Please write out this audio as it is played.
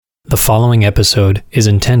The following episode is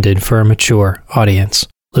intended for a mature audience.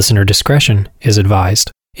 Listener discretion is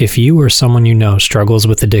advised. If you or someone you know struggles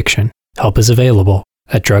with addiction, help is available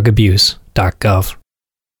at drugabuse.gov.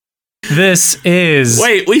 This is...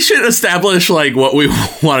 Wait, we should establish what we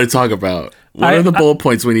want to talk about. What are the bullet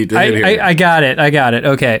points we need to hit here? I got it.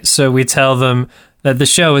 Okay, so we tell them that the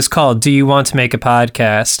show is called Do You Want to Make a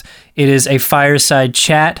Podcast? It is a fireside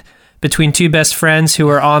chat between two best friends who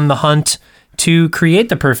are on the hunt to create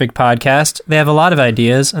the perfect podcast. They have a lot of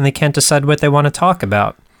ideas, and they can't decide what they want to talk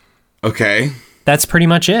about. Okay. That's pretty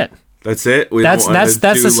much it. That's it? That's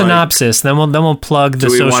the synopsis. Then we'll plug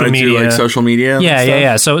the social media. Do we want to do social media?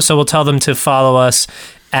 Yeah. So we'll tell them to follow us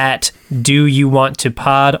at Do You Want to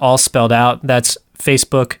Pod, all spelled out. That's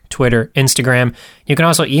Facebook, Twitter, Instagram. You can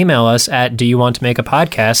also email us at Do You Want to Make a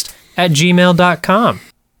Podcast at gmail.com.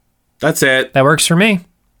 That's it. That works for me.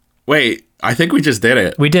 Wait, I think we just did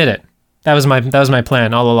it. We did it. That was my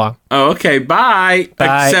plan all along. Oh, okay. Bye.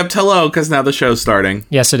 Except hello, because now the show's starting.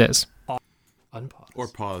 Yes, it is. Unpause. Or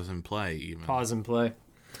pause and play, even. Pause and play.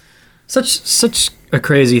 Such a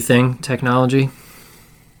crazy thing, technology.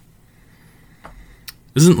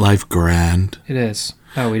 Isn't life grand? It is.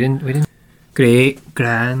 Oh, we didn't. Great.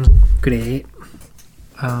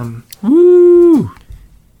 Woo!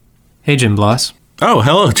 Hey, Jim Bloss. Oh,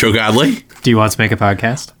 hello, Joe Godley. Do you want to make a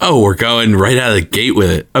podcast? Oh, we're going right out of the gate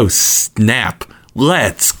with it. Oh, snap.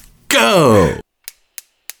 Let's go.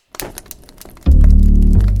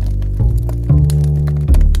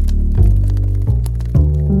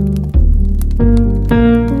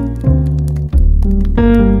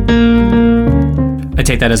 I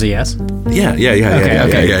take that as a yes. Yeah.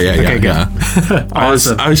 Okay, good. I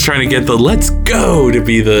was trying to get the let's go to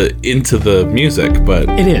be the into the music, but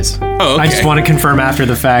it is. Oh, okay. I just want to confirm after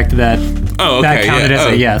the fact that that counted as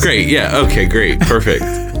a yes. Great. Yeah. Okay. Great. Perfect.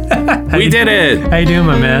 We did it. How you doing,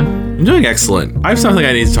 my man? I'm doing excellent. I have something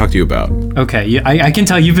I need to talk to you about. Okay. I can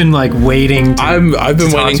tell you've been waiting. I've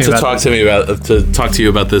been waiting to talk to you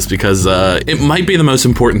about this because it might be the most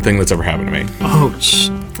important thing that's ever happened to me.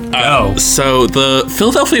 Oh. So the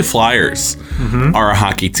Philadelphia Flyers are a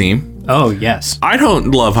hockey team. Oh, yes. I don't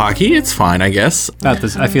love hockey. It's fine, I guess.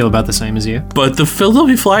 I feel about the same as you. But the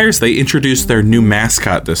Philadelphia Flyers, they introduced their new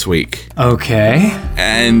mascot this week. Okay.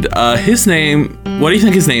 And his name, what do you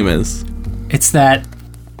think his name is? It's that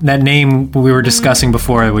name we were discussing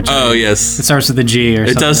before, which yes. It starts with a G or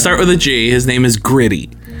something. It does start with a G. His name is Gritty.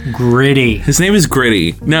 Gritty. His name is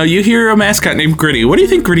Gritty. Now, you hear a mascot named Gritty. What do you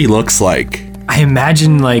think Gritty looks like? I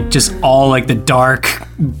imagine just all the dark,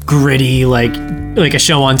 gritty, like a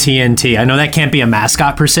show on TNT. I know that can't be a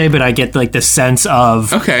mascot per se, but I get the sense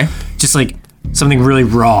of just something really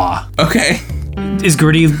raw. Okay. Is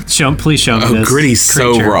Gritty please show me this. Gritty's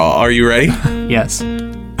creature. So raw. Are you ready? Yes.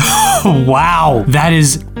 Wow. That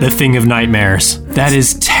is the thing of nightmares. That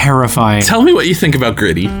is terrifying. Tell me what you think about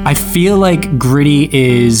Gritty. I feel like Gritty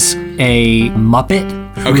is a Muppet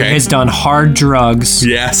who has done hard drugs.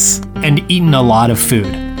 Yes. And eaten a lot of food.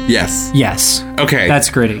 Yes. Okay. That's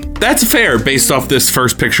Gritty. That's fair based off this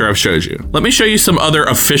first picture I've showed you. Let me show you some other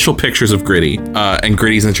official pictures of Gritty and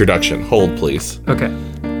Gritty's introduction. Hold, please. Okay.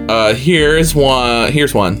 Here's one.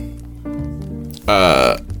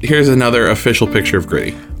 Here's another official picture of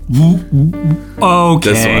Gritty.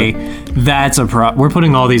 Okay, that's a We're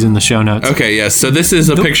putting all these in the show notes. Okay, yes. So this is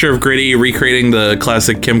a picture of Gritty recreating the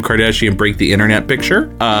classic Kim Kardashian break the internet picture.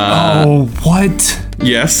 What?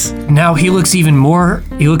 Yes. Now he looks even more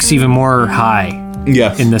high.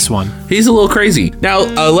 Yes. In this one. He's a little crazy. Now,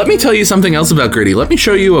 let me tell you something else about Gritty. Let me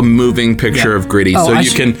show you a moving picture of Gritty so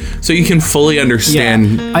you can fully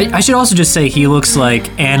understand. Yeah. I should also just say he looks like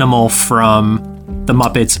Animal from the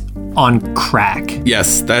Muppets on crack.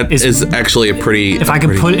 Yes, that is actually a pretty... If I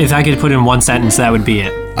could put in one sentence, that would be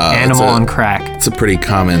it. Animal on crack. It's a pretty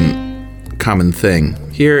common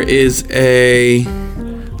thing. Here is a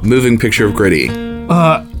moving picture of Gritty.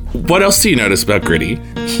 What else do you notice about Gritty?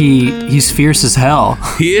 He's fierce as hell.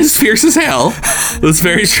 He is fierce as hell. That's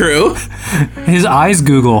very true. His eyes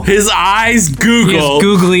Google. He has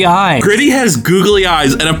googly eyes. Gritty has googly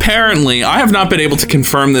eyes, and apparently, I have not been able to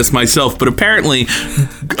confirm this myself, but apparently,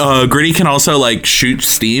 Gritty can also shoot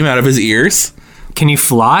steam out of his ears. Can he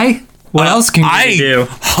fly? What else can he do? I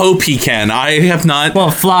hope he can. I have not...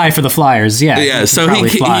 Well, fly for the Flyers, yeah. Yeah, so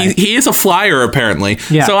he is a flyer, apparently.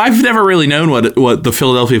 Yeah. So I've never really known what the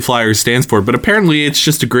Philadelphia Flyers stands for, but apparently it's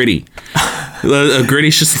just a Gritty.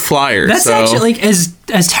 Gritty's just a flyer. That's so. actually, like,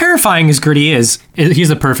 as terrifying as Gritty is, he's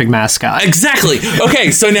the perfect mascot. Exactly.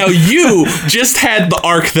 Okay, so now you just had the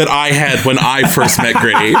arc that I had when I first met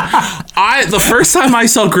Gritty. The first time I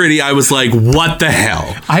saw Gritty, I was like, what the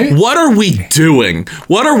hell? What are we doing?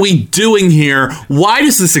 What are we doing here? Why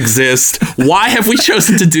does this exist? Why have we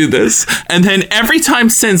chosen to do this? And then every time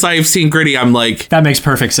since I have seen Gritty, I'm like, that makes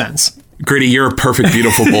perfect sense. Gritty, you're a perfect,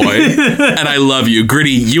 beautiful boy, and I love you.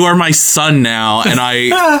 Gritty, you are my son now, and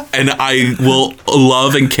I will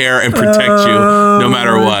love and care and protect you no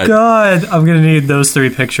matter what. God, I'm gonna need those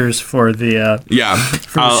 3 pictures for the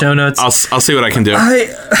the show notes. I'll see what I can do.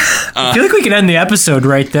 I feel like we can end the episode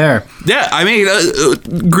right there. Yeah, I mean,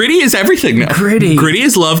 Gritty is everything now. Gritty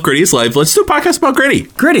is love. Gritty is life. Let's do a podcast about Gritty.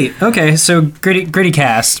 Gritty. Okay, so Gritty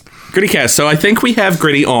cast. Gritty cast. So I think we have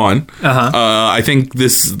Gritty on. I think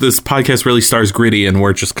this podcast really stars Gritty, and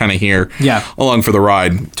we're just kind of here, along for the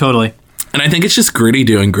ride. Totally. And I think it's just Gritty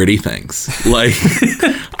doing Gritty things. Like,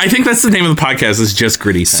 I think that's the name of the podcast. Is just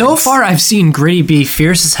Gritty things. So far, I've seen Gritty be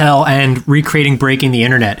fierce as hell and recreating Breaking the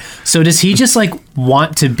Internet. So does he just like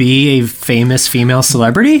want to be a famous female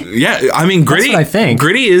celebrity? Yeah, I mean, Gritty. That's what I think.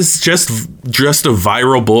 Gritty is just a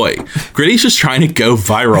viral boy. Gritty's just trying to go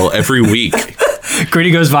viral every week.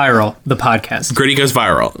 Gritty Goes Viral, the podcast. Gritty Goes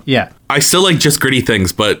Viral. Yeah. I still like just Gritty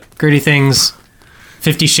things, but... Gritty things,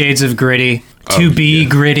 50 Shades of Gritty, To Be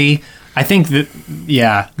Gritty. I think that,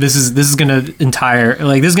 this is going to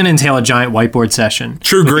entail a giant whiteboard session.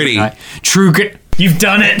 True Gritty. True Gritty. You've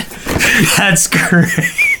done it. That's great.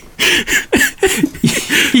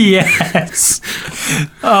 Yes.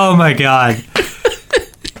 Oh, my God.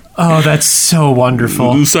 Oh, that's so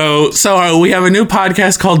wonderful. So we have a new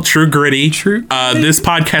podcast called True Gritty. This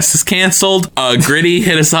podcast is canceled. Gritty,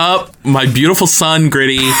 hit us up. My beautiful son,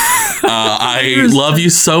 Gritty. I love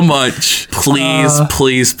you so much. Please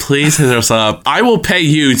hit us up. I will pay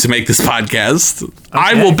you to make this podcast. Okay.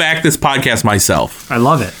 I will back this podcast myself. I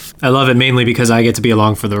love it. I love it mainly because I get to be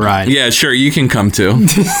along for the ride. Yeah, sure, you can come too.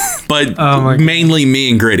 But mainly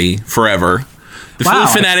me and Gritty forever. The Philly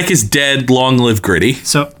Fanatic is dead. Long live Gritty.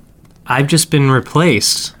 So I've just been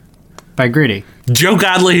replaced by Gritty. Joe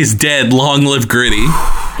Godley is dead. Long live Gritty.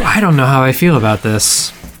 I don't know how I feel about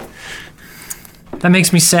this. That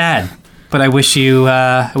makes me sad. But I wish you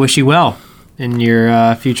well in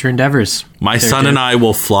your future endeavors. My son and I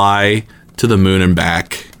will fly to the moon and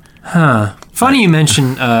back. Huh. Funny you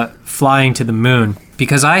mention flying to the moon,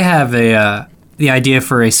 because I have the idea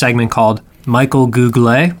for a segment called Michael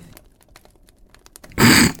Google.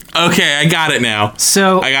 Okay, I got it now.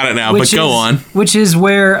 But go on. Which is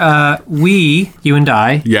where you and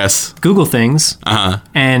I, yes, Google things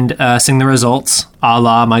and sing the results a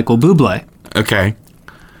la Michael Bublé. Okay.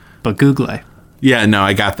 But Google. Yeah, no,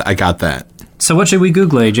 I got that. So what should we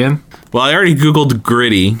Google, Jim? Well, I already Googled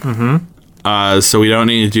Gritty. So we don't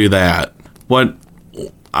need to do that. What?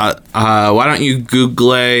 Why don't you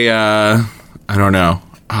Google I don't know.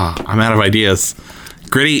 I'm out of ideas.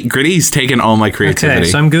 Gritty's taken all my creativity. Okay,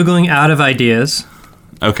 so I'm Googling out of ideas.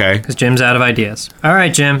 Okay. Because Jim's out of ideas. All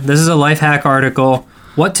right, Jim. This is a life hack article.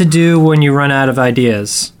 What to do when you run out of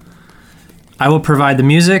ideas. I will provide the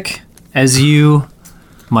music as you,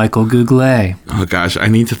 Michael Google. Oh, gosh. I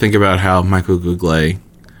need to think about how Michael Google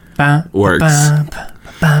works. I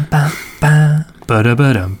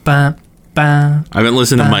haven't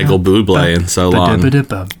listened to Michael Bublé in so long.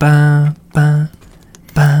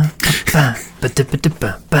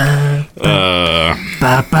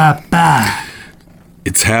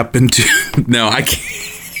 It's happened to... No, I can't.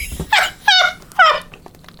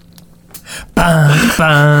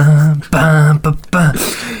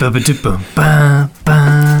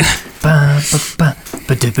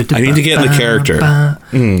 I need to get in the character. All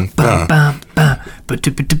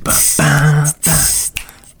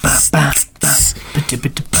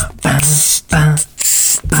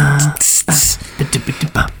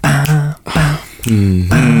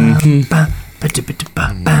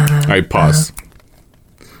right, pause.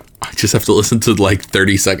 I just have to listen to like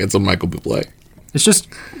 30 seconds of Michael Bublé. It's just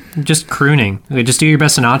crooning. Like, just do your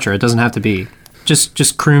best Sinatra. It doesn't have to be.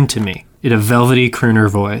 Just croon to me in a velvety crooner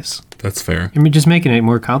voice. That's fair. You're just making it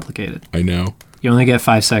more complicated. I know. You only get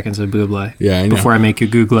 5 seconds of Bublé. Yeah, I know. Before I make you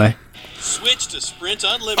Google. Switch to Sprint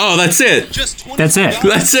Unlimited. Oh, that's it. That's it.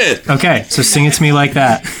 That's it. Okay, so sing it to me like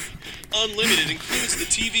that. Unlimited includes the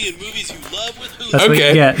TV and movies you love with Hulu. That's what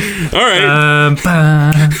you get. All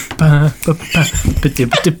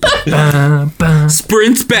right.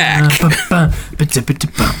 Sprint's back.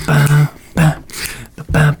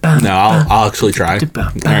 No, I'll actually try.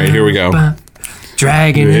 All right, here we go.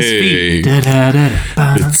 dragging his feet.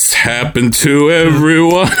 It's happened to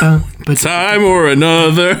everyone, time or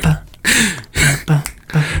another.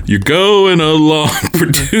 You're going along,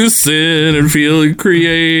 producing and feeling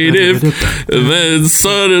creative, and then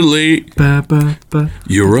suddenly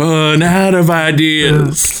you run out of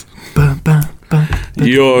ideas.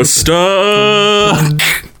 You're stuck.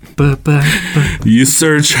 You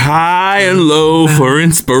search high and low for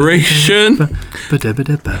inspiration.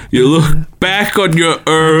 You look back on your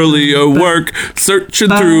earlier work, searching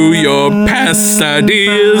through your past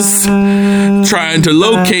ideas, trying to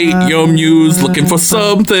locate your muse, looking for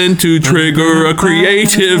something to trigger a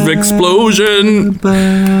creative explosion.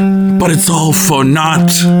 But it's all for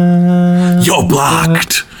naught. You're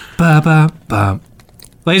blocked.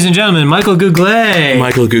 Ladies and gentlemen, Michael Bublé.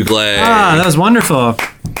 Michael Bublé. Ah, that was wonderful.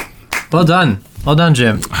 Well done. Well done,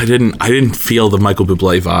 Jim. I didn't feel the Michael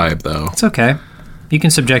Bublé vibe though. It's okay. You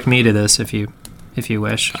can subject me to this if you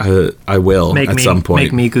wish. I will some point.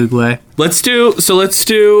 Make me Bublé. Let's do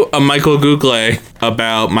a Michael Bublé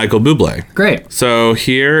about Michael Bublé. Great. So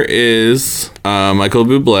here is Michael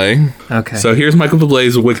Bublé. Okay. So here's Michael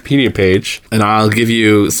Bublé's Wikipedia page, and I'll give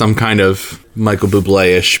you some kind of Michael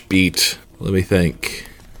Bublé-ish beat. Let me think.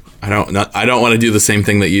 I don't want to do the same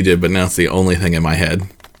thing that you did, but now it's the only thing in my head.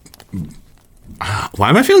 Why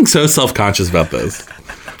am I feeling so self-conscious about this?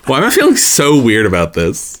 Why am I feeling so weird about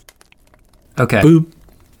this? Okay. Boop.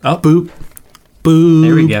 Oh. Boop. Boop.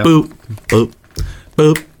 There we go. Boop. Boop.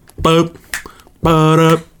 Boop. Boop.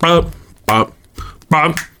 Ba-da, bop, bop,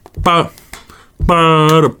 bop, bop.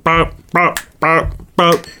 Ba-da, bop, bop, bop,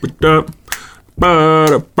 bop, ba-da,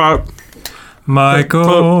 ba-da, bop.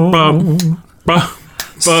 Michael. Bop, bop, bop,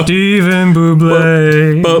 Stephen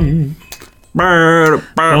Bublé. bop, ba-da,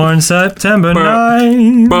 bop, Born September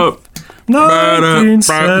 9, bop,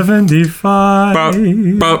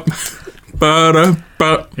 1975. bop, ba-da,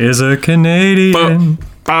 bop, Is a Canadian,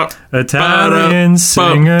 bop, Italian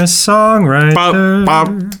singer, songwriter,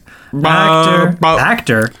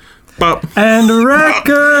 actor, bop, and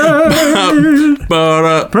record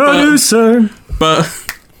ba-da, producer. bop,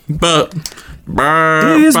 bop,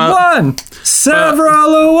 He's won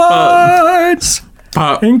several awards,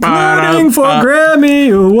 including 4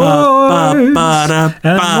 Grammy Awards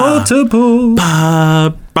and multiple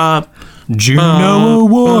Juno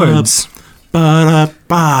Awards.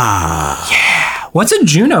 What's a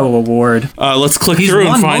Juno Award? Let's click He's through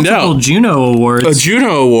won and find multiple out. Juno Awards. A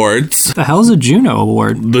Juno Awards. What the hell's a Juno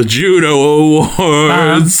Award? The Juno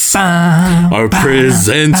Awards are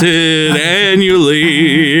presented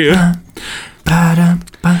annually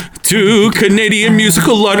to Canadian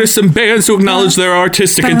musical artists and bands who acknowledge their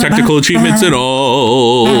artistic and technical achievements in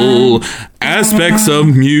all aspects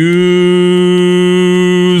of music.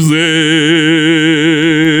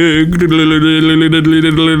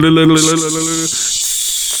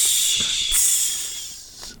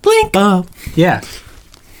 Blink. Yeah.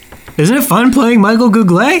 Isn't it fun playing Michael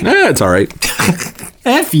Bublé? Yeah, it's all right.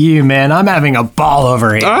 F you, man. I'm having a ball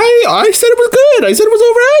over here. I said it was good. I said it was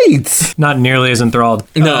over 8. Not nearly as enthralled.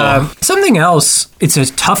 No. Something else. It's a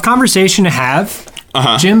tough conversation to have,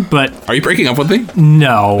 Jim, but Are you breaking up with me?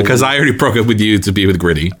 no. Because I already broke up with you to be with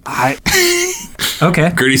Gritty. Okay.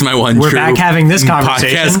 Gritty's my one We're true back having this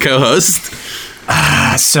conversation. podcast co-host.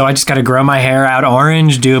 So I just got to grow my hair out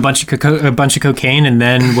orange, do a bunch of cocaine, and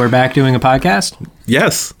then we're back doing a podcast?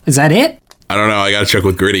 Yes. Is that it? I don't know. I got to check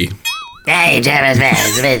with Gritty. Hey, Jim, it's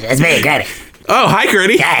me, Gritty. Oh, hi,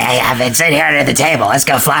 Gritty. Hey, I've been sitting here under the table. Let's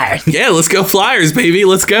go Flyers. Yeah, let's go Flyers, baby.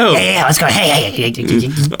 Let's go. Yeah, let's go. Hey.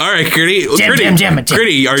 All right, Gritty. Jim.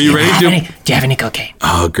 Gritty, are you ready to do you have any cocaine?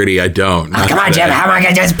 Oh, Gritty, I don't. Oh, come on, Jim. How am I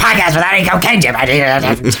going to do this podcast without any cocaine, Jim?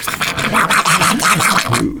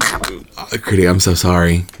 Gritty, I'm so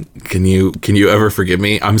sorry. Can you ever forgive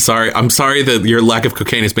me? I'm sorry that your lack of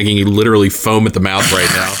cocaine is making you literally foam at the mouth right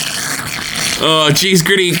now. Oh, jeez,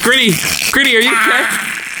 Gritty, are you okay?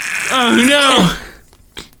 Oh, no.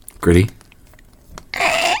 Gritty?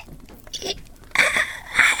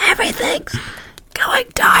 Everything's going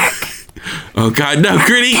dark. Oh, God, no,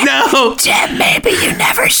 Gritty, no. Jim, maybe you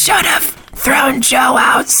never should have thrown Joe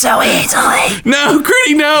out so easily. No,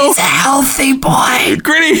 Gritty, no. He's a healthy boy.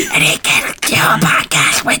 Gritty. And he can do a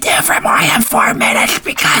podcast with you for more than 4 minutes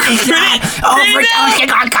because he's not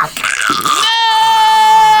overdosing on cocaine.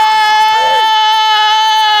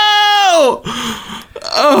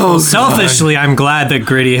 Oh, Selfishly, I'm glad that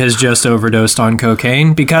Gritty has just overdosed on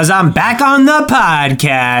cocaine because I'm back on the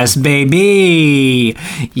podcast, baby.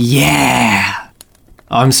 Yeah.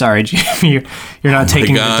 Oh, I'm sorry, Jim. You're not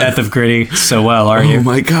taking the death of Gritty so well, are you? Oh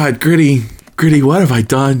my God, Gritty, what have I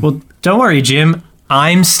done? Well, don't worry, Jim.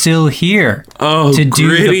 I'm still here to do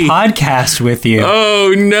Gritty. the podcast with you.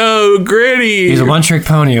 Oh, no, Gritty. He's a one-trick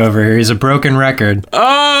pony over here. He's a broken record.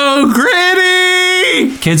 Oh,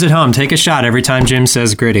 Gritty. Kids at home, take a shot every time Jim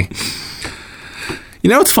says Gritty. You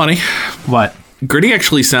know what's funny? What? Gritty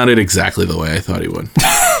actually sounded exactly the way I thought he would.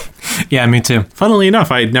 Yeah, me too. Funnily enough,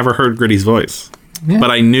 I had never heard Gritty's voice. Yeah.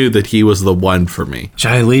 But I knew that he was the one for me.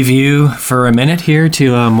 Should I leave you for a minute here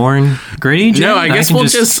to mourn Gritty, Jim? No, I guess we'll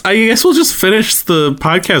just finish the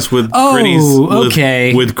podcast with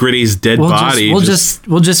with Gritty's dead body. We'll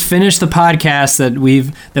just finish the podcast that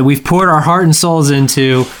we've poured our heart and souls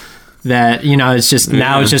into. That it's just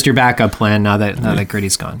now it's just your backup plan now that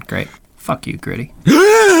Gritty's gone. Great. Fuck you, Gritty.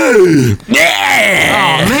 Yeah!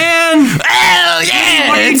 Oh, man! Oh,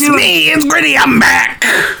 yeah! It's me! It's Gritty! I'm back!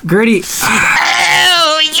 Gritty.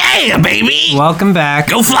 Oh, yeah, baby! Welcome back.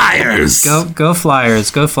 Go Flyers! Go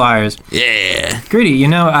Flyers. Go Flyers. Yeah. Gritty,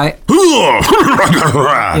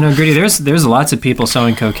 Gritty, there's lots of people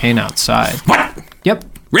selling cocaine outside. What? Yep.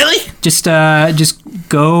 Really? Just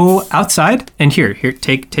go outside and here,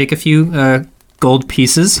 take a few gold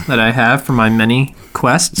pieces that I have for my many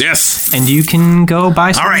quests. Yes. And you can go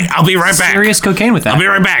buy some All right, I'll be right back. Serious cocaine with that. I'll be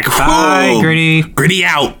right back. Bye, Gritty. Gritty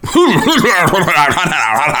out.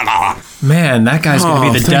 Man, that guy's going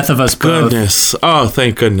to be the death of us both. Goodness. Oh,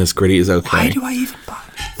 thank goodness Gritty is okay. Why do I even bother?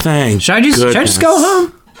 Thank Should I just go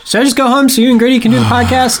home? Should I just go home so you and Gritty can do the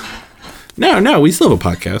podcast? No, we still have a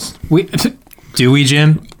podcast. Do we,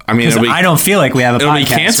 Jim? I mean, I don't feel like we have a podcast. It'll be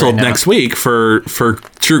canceled right now. next week for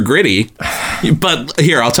True Gritty. But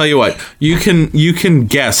here, I'll tell you what. You can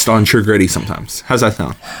guest on True Gritty sometimes. How's that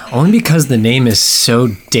sound? Only because the name is so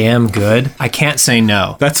damn good, I can't say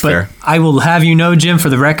no. That's but fair. I will have you know, Jim, for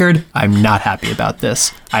the record, I'm not happy about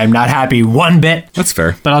this. I am not happy one bit. That's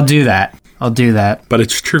fair. But I'll do that. But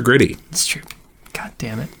it's True Gritty. It's true. God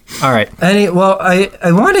damn it. All right. I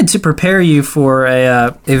wanted to prepare you for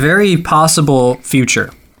a very possible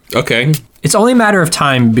future. Okay. It's only a matter of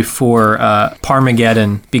time before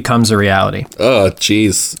Parmageddon becomes a reality. Oh,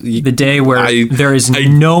 jeez. The day where there is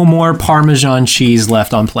no more Parmesan cheese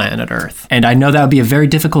left on planet Earth. And I know that would be a very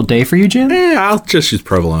difficult day for you, Jim. I'll just use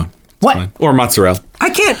provolone. What? Fine. Or mozzarella. I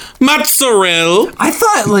can't. Mozzarella. I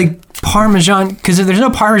thought Parmesan, because if there's no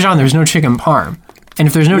Parmesan, there's no chicken parm. And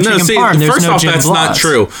if there's no chicken parm, there's first no off, Jim that's Blas. not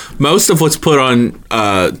true. Most of what's put on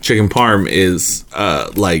chicken parm is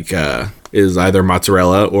either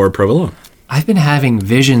mozzarella or provolone. I've been having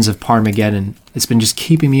visions of Parmageddon. It's been just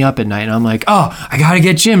keeping me up at night. And I'm like, oh, I got to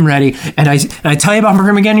get Jim ready. And I tell you about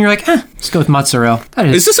Parmageddon, and you're like, let's go with mozzarella.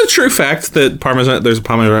 Is this a true fact that there's a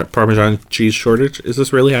Parmesan cheese shortage? Is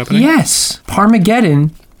this really happening? Yes.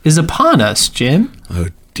 Parmageddon is upon us, Jim. Oh,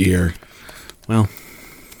 dear. Well,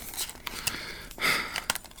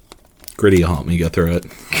 Gritty will help me get through it.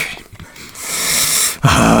 Oh,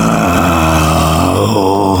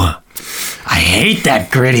 I hate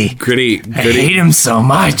that Gritty. I hate him so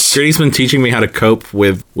much. Gritty's been teaching me how to cope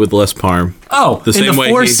with less parm. Oh, in the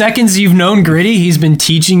 4 seconds you've known Gritty, he's been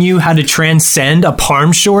teaching you how to transcend a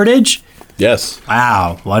parm shortage? Yes.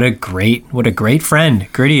 Wow, what a great friend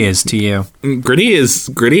Gritty is to you. Gritty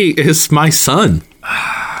is my son.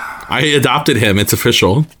 I adopted him. It's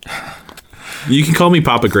official. You can call me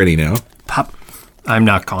Papa Gritty now. I'm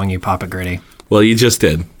not calling you Papa Gritty. Well, you just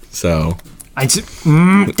did. So. Hey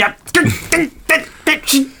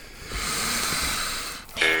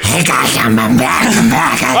guys, I'm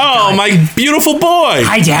back. Oh, my beautiful boy.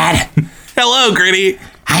 Hi, Dad. Hello, Gritty.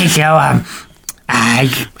 Hi, so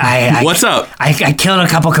What's up? I killed a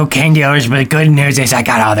couple cocaine dealers, but the good news is I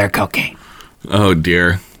got all their cocaine. Oh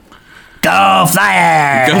dear. Go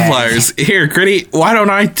Flyers! Go Flyers! Here, Gritty. Why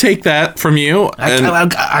don't I take that from you?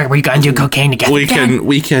 Are we gonna do cocaine together? We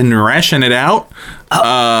can ration it out.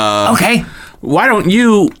 Okay. Why don't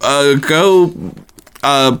you go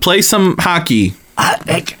play some hockey?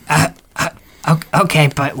 Okay,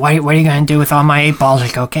 but what are you gonna do with all my 8 balls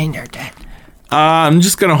of cocaine there, Dad? I'm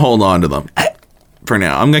just gonna hold on to them for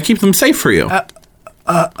now. I'm gonna keep them safe for you.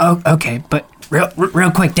 Okay, but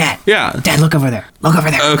real quick, Dad. Yeah. Dad, look over there.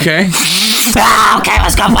 Okay. Okay,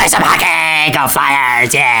 let's go play some hockey. Go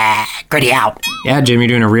Flyers! Yeah, Gritty out. Yeah, Jim, you're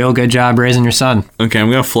doing a real good job raising your son. Okay, I'm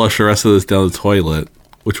gonna flush the rest of this down the toilet,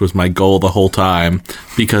 which was my goal the whole time.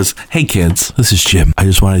 Because, hey kids, this is Jim. I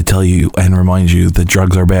just wanted to tell you and remind you that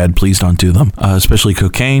drugs are bad. Please don't do them. Especially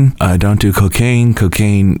cocaine. Don't do cocaine.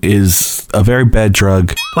 Cocaine is a very bad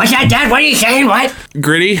drug. What's that, Dad? What are you saying? What?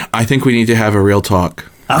 Gritty, I think we need to have a real talk.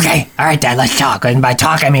 Okay, all right, Dad, let's talk. And by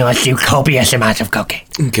talk, I mean let's do copious amounts of cocaine.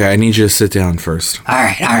 Okay, I need you to sit down first. All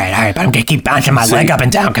right. But I'm gonna keep bouncing my leg up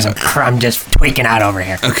and down because I'm just tweaking out over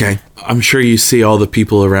here. Okay. I'm sure you see all the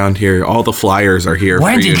people around here. All the flyers are here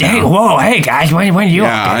When for you did they? now. Whoa, hey guys, when did you all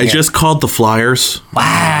Yeah, get I here? just called the flyers.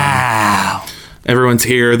 Wow. Everyone's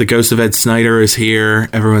here. The ghost of Ed Snyder is here.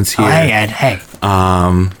 Everyone's here. Oh, hey, Ed, hey.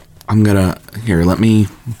 I'm gonna... Here, let me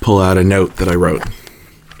pull out a note that I wrote.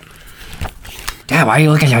 Dad, why are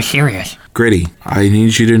you looking so serious? Gritty, I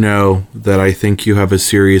need you to know that I think you have a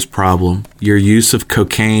serious problem. Your use of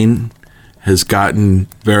cocaine has gotten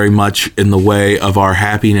very much in the way of our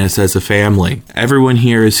happiness as a family. Everyone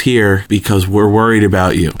here is here because we're worried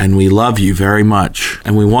about you, and we love you very much,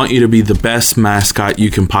 and we want you to be the best mascot you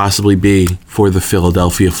can possibly be for the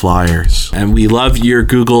Philadelphia Flyers. And we love your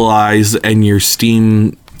Google eyes and your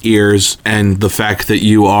Steam ears and the fact that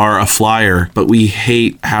you are a Flyer, but we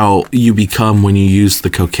hate how you become when you use the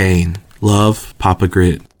cocaine. Love, Papa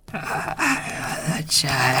Grit. That's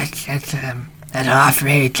hard for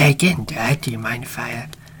me to take in, Dad. Do you mind if I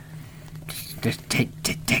just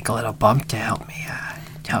take a little bump to help me?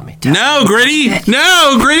 No, Gritty!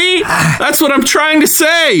 No, Gritty! That's what I'm trying to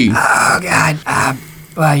say! Oh, God.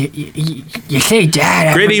 Well, you see,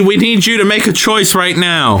 Dad... Gritty, we need you to make a choice right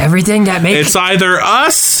now. Everything that makes... It's either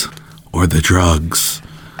us or the drugs.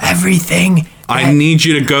 Everything... I need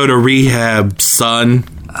you to go to rehab, son.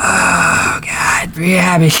 Oh, God.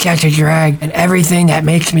 Rehab is such a drag. And everything that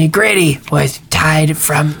makes me gritty was tied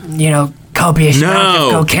from, copious amounts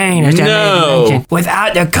of cocaine. As I mentioned.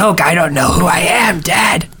 Without the coke, I don't know who I am,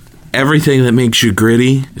 Dad. Everything that makes you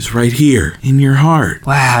gritty is right here in your heart.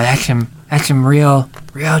 Wow, that's some real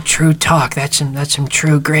true talk. That's some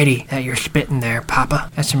true gritty that you're spitting there, Papa.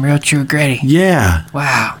 That's some real true gritty. Yeah.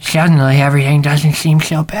 Wow. Suddenly everything doesn't seem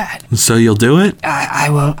so bad. So you'll do it? I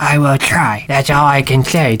will try. That's all I can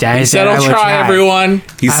say, Dad. He said I'll try, everyone.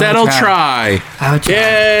 He said I'll try. I will try.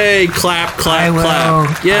 Yay! Clap, clap,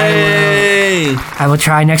 clap. Yay! I will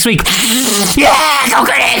try next week. Yeah! Go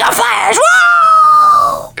gritty! Go Flyers! Woo!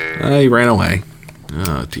 He ran away.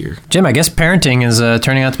 Oh, dear. Jim, I guess parenting is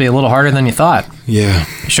turning out to be a little harder than you thought. Yeah.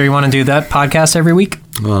 You sure you want to do that podcast every week?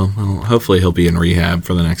 Well, hopefully he'll be in rehab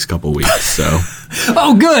for the next couple weeks, so...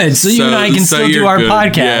 Oh, good. So you and I can still do our good.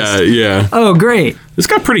 podcast. Yeah. Oh, great. This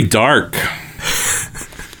got pretty dark.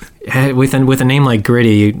 With a name like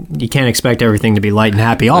Gritty, you can't expect everything to be light and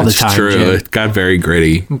happy all the time. That's true. Jim. It got very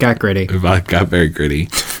gritty. Got gritty. It got very gritty.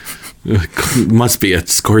 It must be a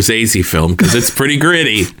Scorsese film, because it's pretty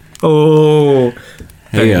gritty. Oh,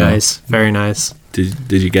 very nice. Very nice.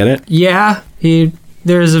 Did you get it? Yeah,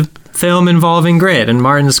 there's a film involving grit and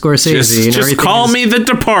Martin Scorsese. Just call me The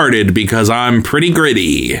Departed because I'm pretty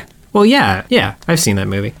gritty. Well, yeah, I've seen that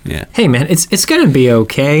movie. Yeah. Hey, man, it's gonna be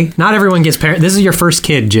okay. Not everyone gets parent. This is your first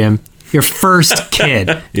kid, Jim. Your first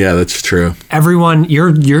kid. Yeah, that's true. Everyone,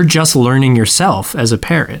 you're just learning yourself as a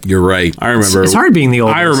parent. You're right. I remember. It's hard being the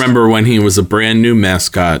oldest. I remember when he was a brand new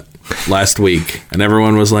mascot last week, and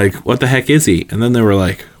everyone was like, "What the heck is he?" And then they were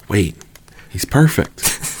like, "Wait, he's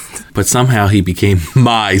perfect." But somehow he became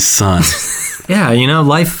my son. Yeah,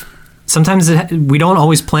 life. Sometimes we don't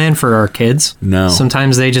always plan for our kids. No.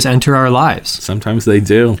 Sometimes they just enter our lives. Sometimes they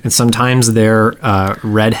do. And sometimes they're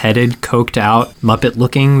red-headed, coked-out,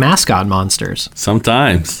 Muppet-looking mascot monsters.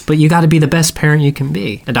 Sometimes. But you got to be the best parent you can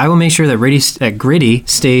be. And I will make sure that Gritty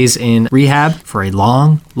stays in rehab for a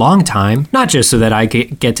long, long time. Not just so that I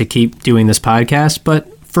get to keep doing this podcast, but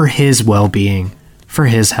for his well-being, for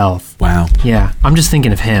his health. Wow. Yeah, I'm just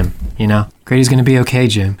thinking of him, Gritty's going to be okay,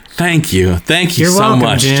 Jim. Thank you. Thank you You're so welcome,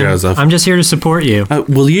 much, Jim. Joseph. I'm just here to support you.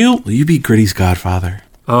 Will you be Gritty's godfather?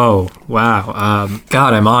 Oh, wow.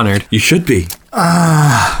 God, I'm honored. You should be.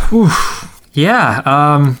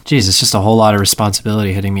 Yeah, geez, it's just a whole lot of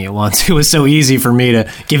responsibility hitting me at once. It was so easy for me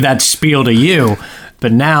to give that spiel to you,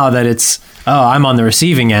 but now that I'm on the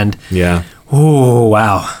receiving end. Yeah. Oh,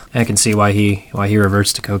 wow. I can see why he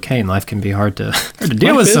reverts to cocaine. Life can be hard to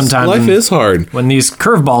deal with sometimes. Life is hard. When these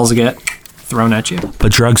curveballs get thrown at you.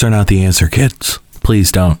 But drugs are not the answer, kids.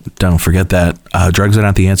 Please don't forget that. Drugs are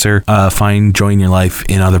not the answer. Find joy in your life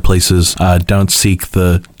in other places. Don't seek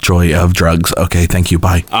the joy of drugs. Okay, thank you.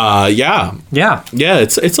 Bye. Yeah. Yeah. Yeah,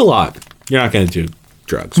 it's a lot. You're not going to do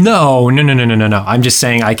drugs. No. I'm just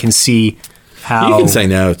saying I can see how... You can say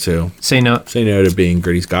no, too. Say no. Say no to being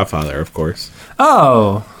Gritty's godfather, of course.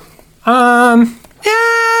 Oh.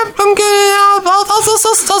 Yeah, I'm good.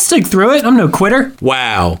 I'll stick through it. I'm no quitter.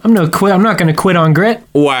 Wow. I'm not going to quit on grit.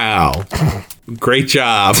 Wow. Great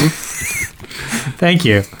job. Thank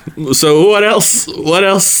you. So what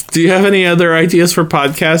else? Do you have any other ideas for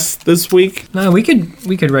podcasts this week? No, we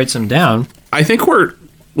could write some down. I think we're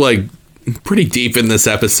like pretty deep in this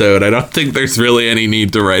episode. I don't think there's really any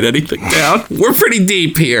need to write anything down. We're pretty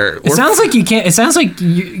deep here. It sounds like you can't. It sounds like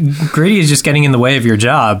Gritty is just getting in the way of your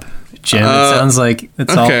job, Jim. It sounds like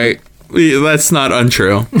it's okay. That's not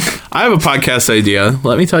untrue. I have a podcast idea.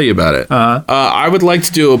 Let me tell you about it. I would like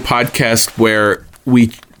to do a podcast where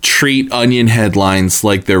we treat Onion headlines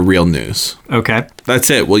like they're real news. Okay. That's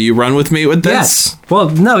it. Will you run with me with this? Yes. Well,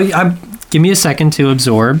 no. Give me a second to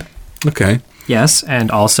absorb. Okay. Yes,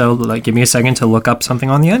 and also give me a second to look up something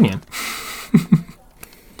on the Onion.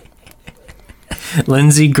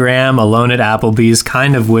 Lindsey Graham, alone at Applebee's,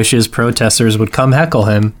 kind of wishes protesters would come heckle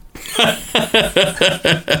him.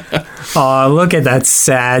 Oh, look at that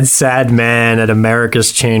sad, sad man at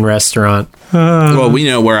America's chain restaurant. Well, we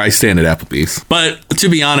know where I stand at Applebee's. But to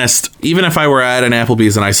be honest, even if I were at an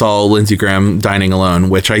Applebee's and I saw Lindsey Graham dining alone,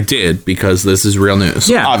 which I did because this is real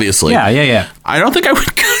news, obviously. Yeah. I don't think I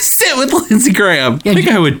would go sit with Lindsey Graham. I think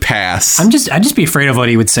I would pass. I'd just be afraid of what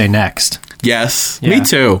he would say next. Yes, yeah.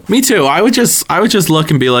 Me too. I would just look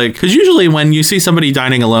and be like, because usually when you see somebody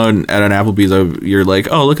dining alone at an Applebee's, you're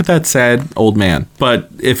like, oh, look at that sad old man. But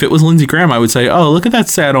if it was Lindsey Graham, I would say, oh, look at that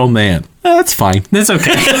sad old man. That's fine. That's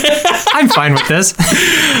okay. I'm fine with this.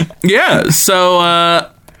 Yeah. So.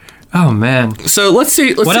 Oh man. So let's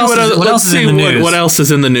see. What else is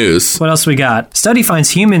in the news? What else we got? Study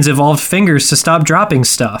finds humans evolved fingers to stop dropping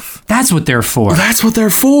stuff. That's what they're for. That's what they're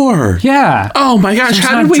for. Yeah. Oh my gosh! So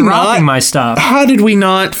how did we dropping my stuff? How did we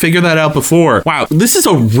not figure that out before? Wow, this is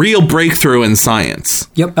a real breakthrough in science.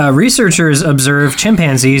 Yep. Researchers observed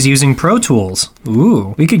chimpanzees using Pro Tools.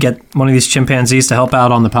 Ooh, we could get one of these chimpanzees to help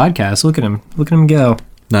out on the podcast. Look at him. Look at him go.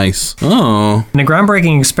 Nice. Oh. In a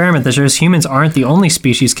groundbreaking experiment that shows humans aren't the only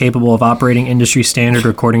species capable of operating industry standard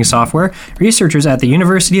recording software, researchers at the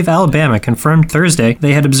University of Alabama confirmed Thursday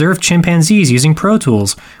they had observed chimpanzees using Pro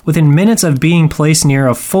Tools. Within minutes of being placed near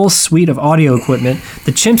a full suite of audio equipment,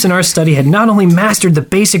 the chimps in our study had not only mastered the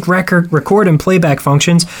basic record and playback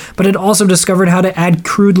functions, but had also discovered how to add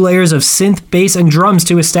crude layers of synth, bass, and drums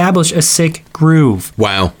to establish a sick groove.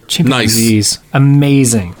 Wow. Chimpanzees. Nice.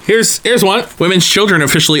 Amazing. Here's one. Women's children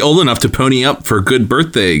officially old enough to pony up for good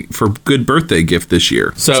birthday gift this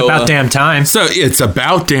year. So it's about damn time. So it's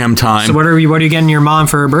about damn time. So what are you getting your mom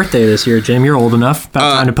for her birthday this year, Jim? You're old enough.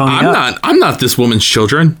 About time to pony up. I'm not this woman's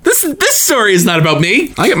children. This story is not about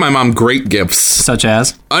me. I get my mom great gifts. Such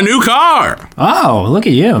as a new car. Oh, look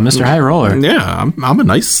at you, Mr. High Roller. Yeah, I'm a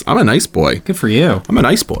nice boy. Good for you. I'm a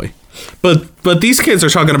nice boy. But these kids are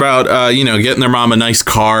talking about getting their mom a nice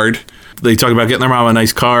card. They talk about getting their mom a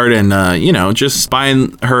nice card and just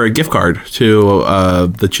buying her a gift card to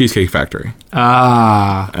the Cheesecake Factory.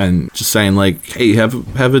 And just saying like, hey, have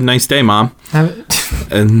a nice day, Mom.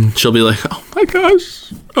 And she'll be like, oh my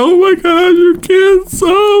gosh, your kids,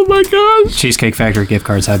 oh my gosh. Cheesecake Factory gift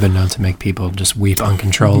cards have been known to make people just weep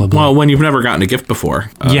uncontrollably. Well, when you've never gotten a gift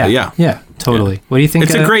before. Yeah, totally. Yeah. What do you think?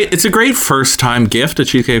 It's a great first time gift, a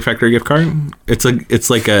Cheesecake Factory gift card. It's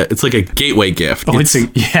like a gateway gift. Oh, it's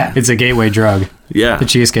a gateway drug. Yeah. The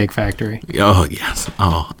Cheesecake Factory. Oh, yes.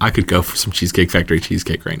 Oh, I could go for some Cheesecake Factory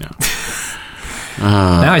cheesecake right now.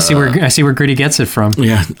 Now I see where Gritty gets it from.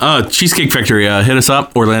 Yeah. Cheesecake Factory, hit us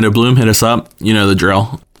up. Orlando Bloom, hit us up. You know the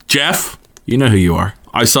drill. Jeff, you know who you are.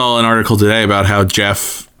 I saw an article today about how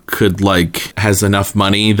Jeff has enough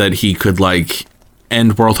money that he could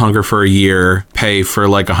end world hunger for a year, pay for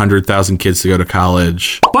 100,000 kids to go to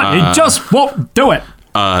college. But he just won't do it.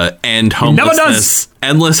 End homelessness.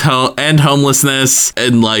 End homelessness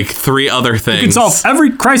and 3 other things. He can solve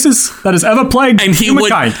every crisis that has ever plagued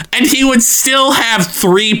humankind. And he would still have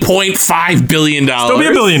 $3.5 billion. Still be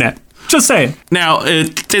a billionaire. Just saying. Now,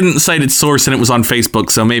 it didn't cite its source and it was on Facebook,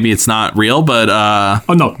 so maybe it's not real, but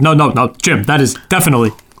Oh no, Jim, that is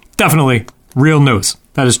definitely real news.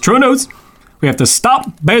 That is true news. We have to stop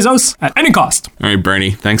Bezos at any cost. All right,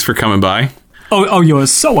 Bernie, thanks for coming by. Oh, you're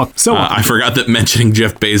so up. I forgot that mentioning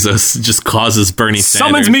Jeff Bezos just causes Bernie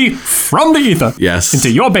Sanders. Summons me from the ether. Yes. Into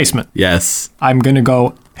your basement. Yes. I'm going to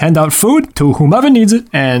go hand out food to whomever needs it,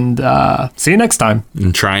 and see you next time.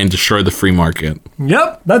 And try and destroy the free market.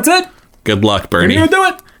 Yep, that's it. Good luck, Bernie. You're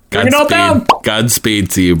going to do it. Bring it all down.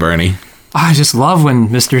 Godspeed to you, Bernie. I just love when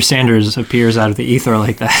Mr. Sanders appears out of the ether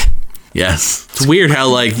like that. Yes. It's weird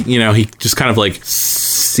how, he just kind of,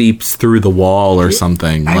 seeps through the wall or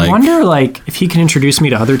something. I wonder, if he can introduce me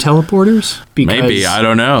to other teleporters. Because maybe, I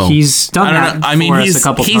don't know. He's done that for us a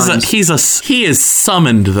couple times. He is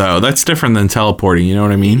summoned, though. That's different than teleporting, you know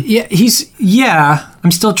what I mean? Yeah,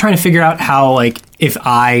 I'm still trying to figure out how, if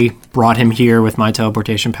I brought him here with my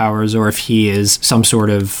teleportation powers or if he is some sort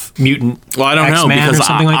of mutant. Well, I don't know, because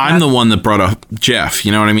I'm the one that brought up Jeff,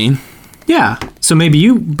 you know what I mean? Yeah. So maybe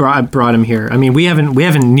you brought him here. I mean, we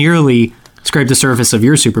haven't nearly scraped the surface of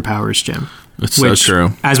your superpowers, Jim. That's so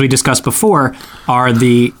true. As we discussed before, are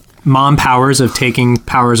the mom powers of taking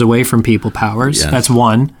powers away from people powers. Yes. That's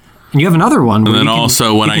one. And you have another one. And then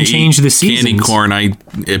also when I change eat the seasons. Candy corn,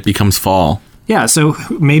 it becomes fall. Yeah, so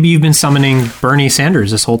maybe you've been summoning Bernie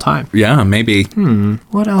Sanders this whole time. Yeah, maybe.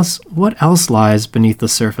 What else lies beneath the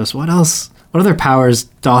surface? What other powers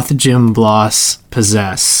doth Jim Bloss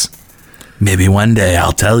possess? Maybe one day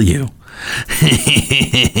I'll tell you.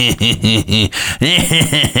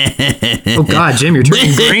 Oh God, Jim, you're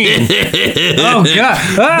turning green. Oh God.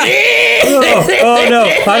 Ah! Oh no,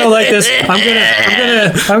 I don't like this.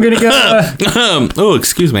 I'm gonna go. Oh,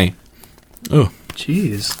 excuse me. Oh,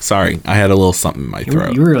 jeez. Sorry, I had a little something in my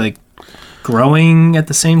throat. You were like growing at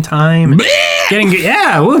the same time.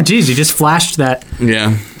 Yeah. Oh, geez, you just flashed that.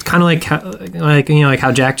 Yeah. It's kind of like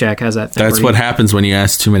how Jack has that thing. That's what happens when you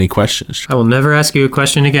ask too many questions. I will never ask you a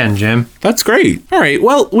question again, Jim. That's great. All right.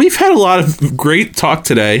 Well, we've had a lot of great talk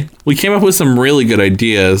today. We came up with some really good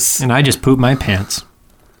ideas. And I just pooped my pants.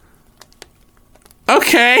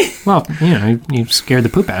 Okay. Well, you scared the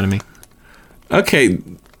poop out of me. Okay.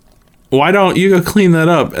 Why don't you go clean that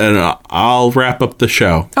up and I'll wrap up the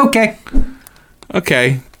show. Okay.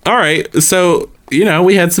 All right. So,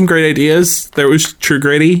 we had some great ideas. There was True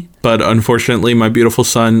Gritty, but unfortunately my beautiful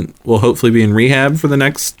son will hopefully be in rehab for the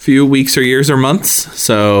next few weeks or years or months.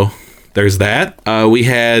 So there's that. We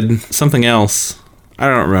had something else. I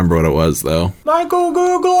don't remember what it was, though. Michael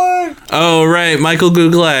Google. Oh, right. Michael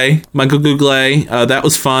Google. That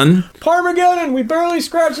was fun. Parmageddon. We barely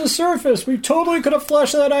scratched the surface. We totally could have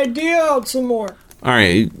fleshed that idea out some more. All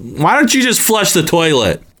right. Why don't you just flush the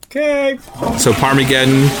toilet? Okay. So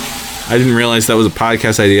Parmageddon, I didn't realize that was a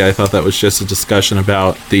podcast idea. I thought that was just a discussion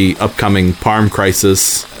about the upcoming Parm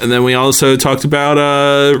crisis. And then we also talked about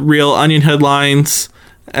real Onion headlines.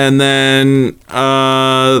 And then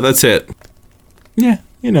that's it. Yeah,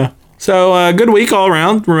 So, good week all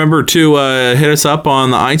around. Remember to hit us up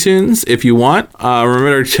on the iTunes if you want.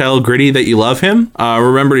 Remember to tell Gritty that you love him.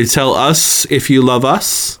 Remember to tell us if you love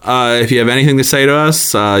us. If you have anything to say to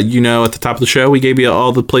us, at the top of the show, we gave you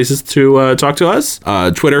all the places to talk to us.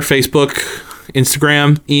 Twitter, Facebook,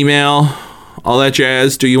 Instagram, email, all that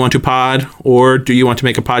jazz. Do you want to pod or do you want to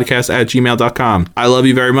make a podcast at gmail.com? I love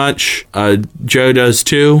you very much. Joe does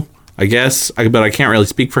too. I guess, but I can't really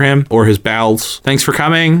speak for him or his bowels. Thanks for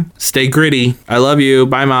coming. Stay gritty. I love you.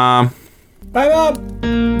 Bye, Mom. Bye, Mom.